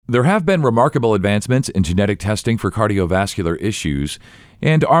There have been remarkable advancements in genetic testing for cardiovascular issues,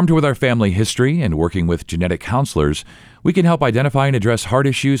 and armed with our family history and working with genetic counselors, we can help identify and address heart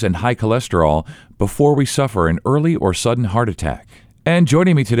issues and high cholesterol before we suffer an early or sudden heart attack. And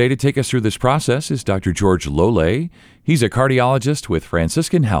joining me today to take us through this process is Dr. George Lole. He's a cardiologist with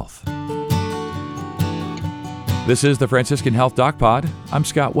Franciscan Health. This is the Franciscan Health Doc Pod. I'm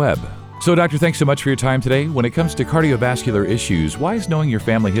Scott Webb. So, Doctor, thanks so much for your time today. When it comes to cardiovascular issues, why is knowing your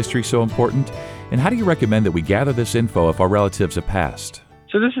family history so important? And how do you recommend that we gather this info if our relatives have passed?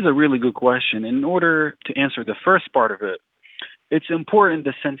 So this is a really good question. In order to answer the first part of it, it's important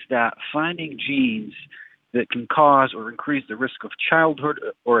in the sense that finding genes that can cause or increase the risk of childhood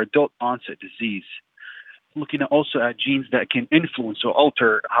or adult onset disease. Looking also at genes that can influence or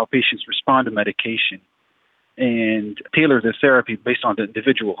alter how patients respond to medication and tailor the therapy based on the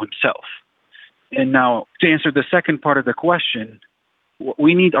individual himself. And now, to answer the second part of the question, what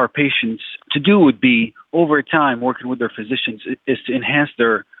we need our patients to do would be, over time, working with their physicians, is to enhance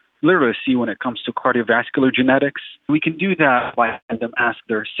their literacy when it comes to cardiovascular genetics. We can do that by having them ask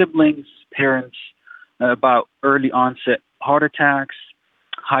their siblings, parents, about early onset heart attacks,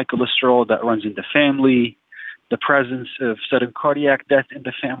 high cholesterol that runs in the family, the presence of sudden cardiac death in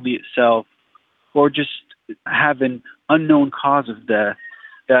the family itself, or just having unknown cause of death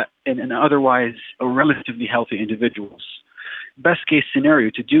that in otherwise relatively healthy individuals. Best case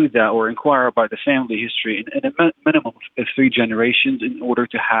scenario to do that or inquire about the family history in a minimum of 3 generations in order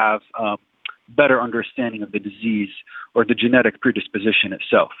to have better understanding of the disease or the genetic predisposition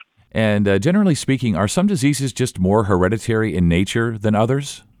itself. And generally speaking, are some diseases just more hereditary in nature than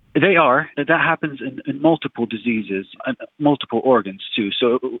others? They are. That happens in multiple diseases and multiple organs too.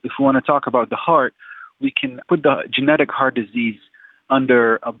 So if we want to talk about the heart, we can put the genetic heart disease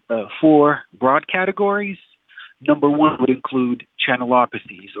under 4 broad categories. Number 1 would include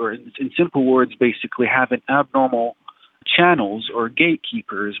channelopathies, or in simple words, basically having abnormal channels or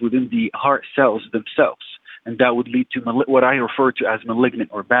gatekeepers within the heart cells themselves. And that would lead to what I refer to as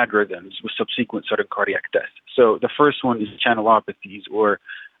malignant or bad rhythms with subsequent sudden cardiac death. So the first one is channelopathies or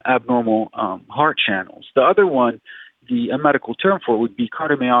abnormal heart channels. The other one, a medical term for it would be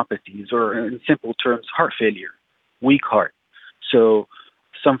cardiomyopathies, or in simple terms, heart failure, weak heart. So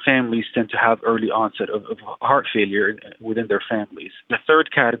some families tend to have early onset of heart failure within their families. The third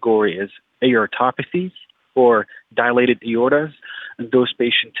category is aortopathies, or dilated aortas, and those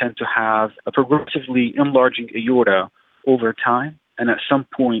patients tend to have a progressively enlarging aorta over time, and at some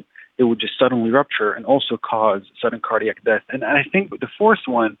point it would just suddenly rupture and also cause sudden cardiac death. And I think the fourth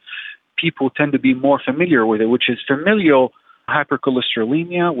one, people tend to be more familiar with it, which is familial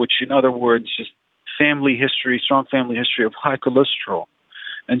hypercholesterolemia, which in other words, just strong family history of high cholesterol.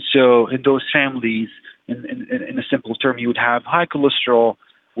 And so in those families, in a simple term, you would have high cholesterol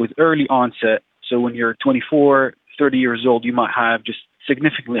with early onset. So when you're 24, 30 years old, you might have just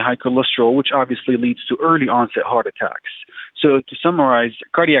significantly high cholesterol, which obviously leads to early onset heart attacks. So to summarize,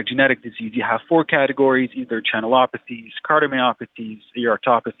 cardiac genetic disease, you have 4 categories, either channelopathies, cardiomyopathies,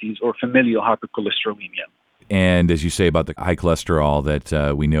 aortopathies, or familial hypercholesterolemia. And as you say about the high cholesterol,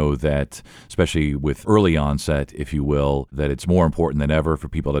 that we know that, especially with early onset, if you will, that it's more important than ever for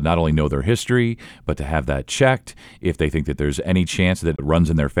people to not only know their history, but to have that checked if they think that there's any chance that it runs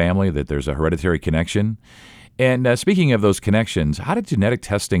in their family, that there's a hereditary connection. And speaking of those connections, how did genetic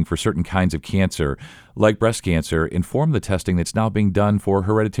testing for certain kinds of cancer, like breast cancer, inform the testing that's now being done for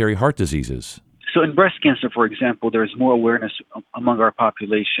hereditary heart diseases? So in breast cancer, for example, there's more awareness among our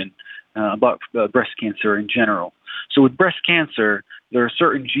population about breast cancer in general. So with breast cancer, there are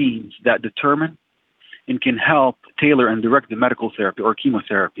certain genes that determine and can help tailor and direct the medical therapy or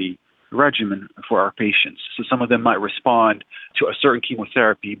chemotherapy regimen for our patients. So some of them might respond to a certain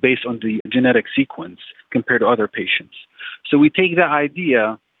chemotherapy based on the genetic sequence compared to other patients. So we take that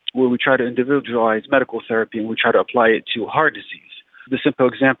idea where we try to individualize medical therapy and we try to apply it to heart disease. The simple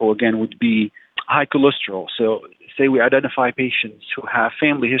example, again, would be high cholesterol. So say we identify patients who have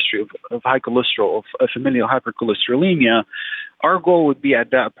family history of high cholesterol, of familial hypercholesterolemia. Our goal would be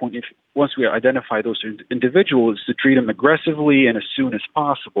at that point, once we identify those individuals, to treat them aggressively and as soon as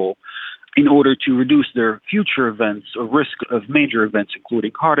possible in order to reduce their future events or risk of major events,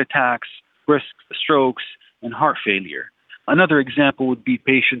 including heart attacks, strokes, and heart failure. Another example would be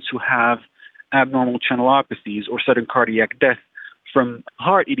patients who have abnormal channelopathies or sudden cardiac death from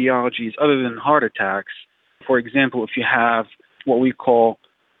heart etiologies other than heart attacks. For example, if you have what we call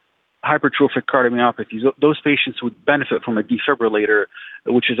hypertrophic cardiomyopathies, those patients would benefit from a defibrillator,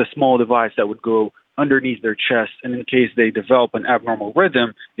 which is a small device that would go underneath their chest, and in case they develop an abnormal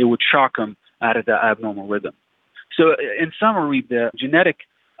rhythm, it would shock them out of that abnormal rhythm. So in summary, the genetic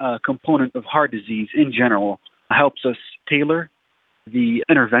component of heart disease in general helps us tailor the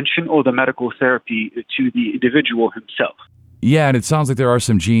intervention or the medical therapy to the individual himself. Yeah, and it sounds like there are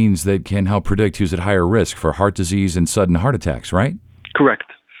some genes that can help predict who's at higher risk for heart disease and sudden heart attacks, right? Correct.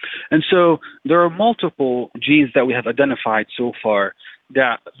 And so there are multiple genes that we have identified so far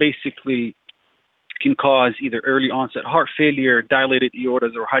that basically can cause either early onset heart failure, dilated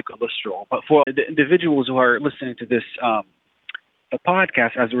aortas, or high cholesterol. But for the individuals who are listening to this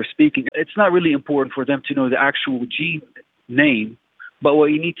podcast as we're speaking, it's not really important for them to know the actual gene name. But what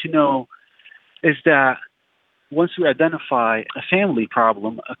you need to know is that once we identify a family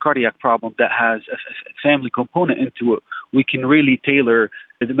problem, a cardiac problem that has a family component into it, we can really tailor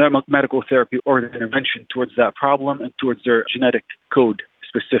the medical therapy or the intervention towards that problem and towards their genetic code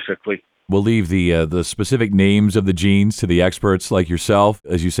specifically. We'll leave the specific names of the genes to the experts like yourself.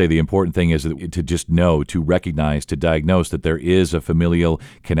 As you say, the important thing is to just know, to recognize, to diagnose that there is a familial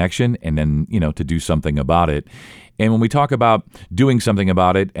connection, and then, to do something about it. And when we talk about doing something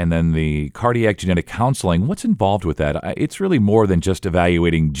about it and then the cardiac genetic counseling, what's involved with that? It's really more than just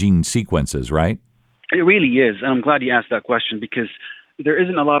evaluating gene sequences, right? It really is. And I'm glad you asked that question because there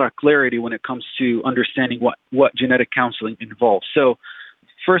isn't a lot of clarity when it comes to understanding what genetic counseling involves. So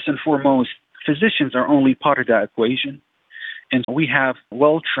first and foremost, physicians are only part of that equation. And we have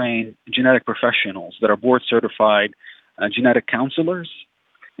well-trained genetic professionals that are board-certified genetic counselors.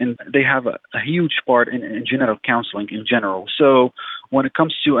 And they have a huge part in genetic counseling in general. So when it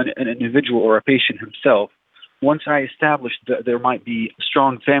comes to an individual or a patient himself, once I establish that there might be a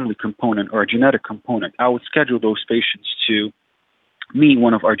strong family component or a genetic component, I would schedule those patients to meet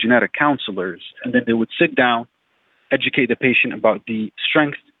one of our genetic counselors. And then they would sit down, educate the patient about the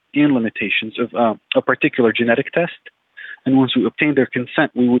strengths and limitations of a particular genetic test. And once we obtain their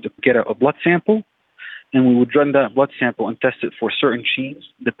consent, we would get a blood sample. And we would run that blood sample and test it for certain genes,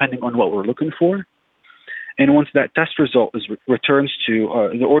 depending on what we're looking for. And once that test result returns to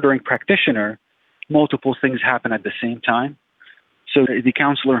the ordering practitioner, multiple things happen at the same time. So the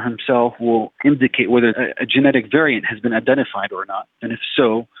counselor himself will indicate whether a genetic variant has been identified or not. And if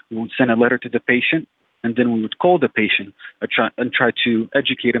so, we would send a letter to the patient, and then we would call the patient and try to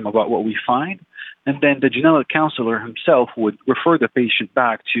educate him about what we find. And then the genetic counselor himself would refer the patient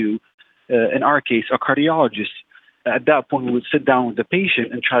back to, in our case, a cardiologist. At that point, we would sit down with the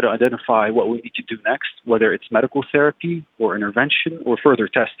patient and try to identify what we need to do next, whether it's medical therapy or intervention or further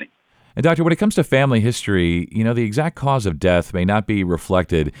testing. And doctor, when it comes to family history, the exact cause of death may not be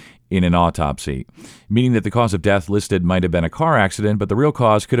reflected in an autopsy, meaning that the cause of death listed might have been a car accident, but the real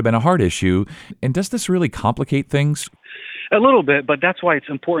cause could have been a heart issue. And does this really complicate things? A little bit, but that's why it's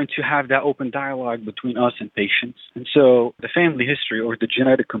important to have that open dialogue between us and patients. And so the family history or the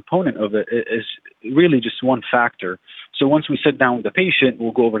genetic component of it is really just one factor. So once we sit down with the patient,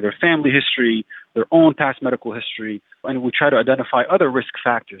 we'll go over their family history, their own past medical history, and we try to identify other risk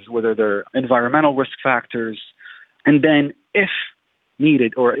factors, whether they're environmental risk factors. And then if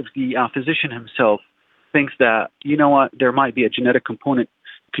needed, or if the physician himself thinks that, there might be a genetic component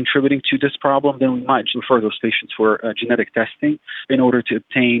contributing to this problem, then we might refer those patients for genetic testing in order to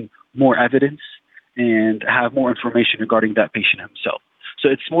obtain more evidence and have more information regarding that patient himself. So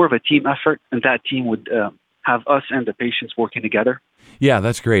it's more of a team effort, and that team would have us and the patients working together. Yeah,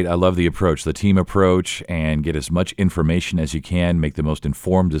 that's great. I love the approach, the team approach, and get as much information as you can, make the most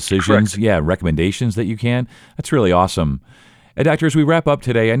informed decisions. Correct. Yeah, recommendations that you can. That's really awesome. And doctor, as we wrap up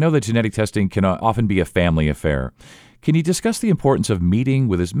today, I know that genetic testing can often be a family affair. Can you discuss the importance of meeting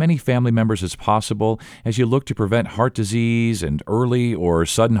with as many family members as possible as you look to prevent heart disease and early or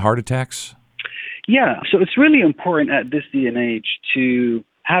sudden heart attacks? Yeah, so it's really important at this day and age to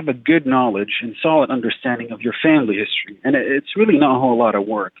have a good knowledge and solid understanding of your family history. And it's really not a whole lot of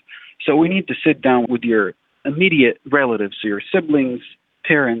work. So we need to sit down with your immediate relatives, so your siblings,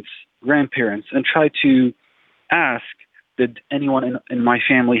 parents, grandparents, and try to ask, did anyone in my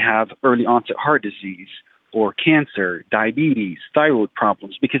family have early onset heart disease or cancer, diabetes, thyroid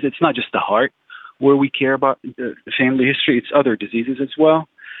problems? Because it's not just the heart where we care about the family history, it's other diseases as well.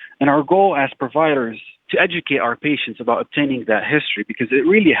 And our goal as providers to educate our patients about obtaining that history, because it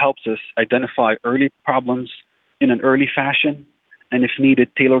really helps us identify early problems in an early fashion, and if needed,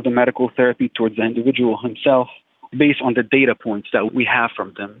 tailor the medical therapy towards the individual himself based on the data points that we have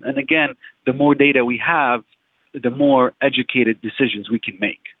from them. And again, the more data we have, the more educated decisions we can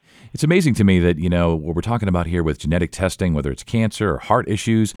make. It's amazing to me that, what we're talking about here with genetic testing, whether it's cancer or heart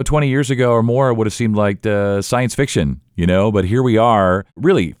issues, 20 years ago or more, it would have seemed like science fiction, but here we are.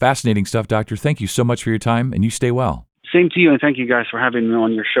 Really fascinating stuff, doctor. Thank you so much for your time, and you stay well. Same to you, and thank you guys for having me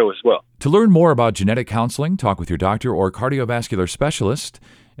on your show as well. To learn more about genetic counseling, talk with your doctor or cardiovascular specialist,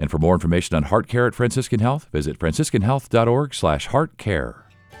 And for more information on heart care at Franciscan Health, visit franciscanhealth.org/heartcare.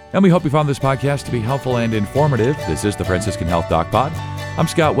 And we hope you found this podcast to be helpful and informative. This is the Franciscan Health Doc Pod. I'm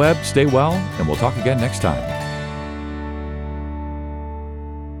Scott Webb. Stay well, and we'll talk again next time.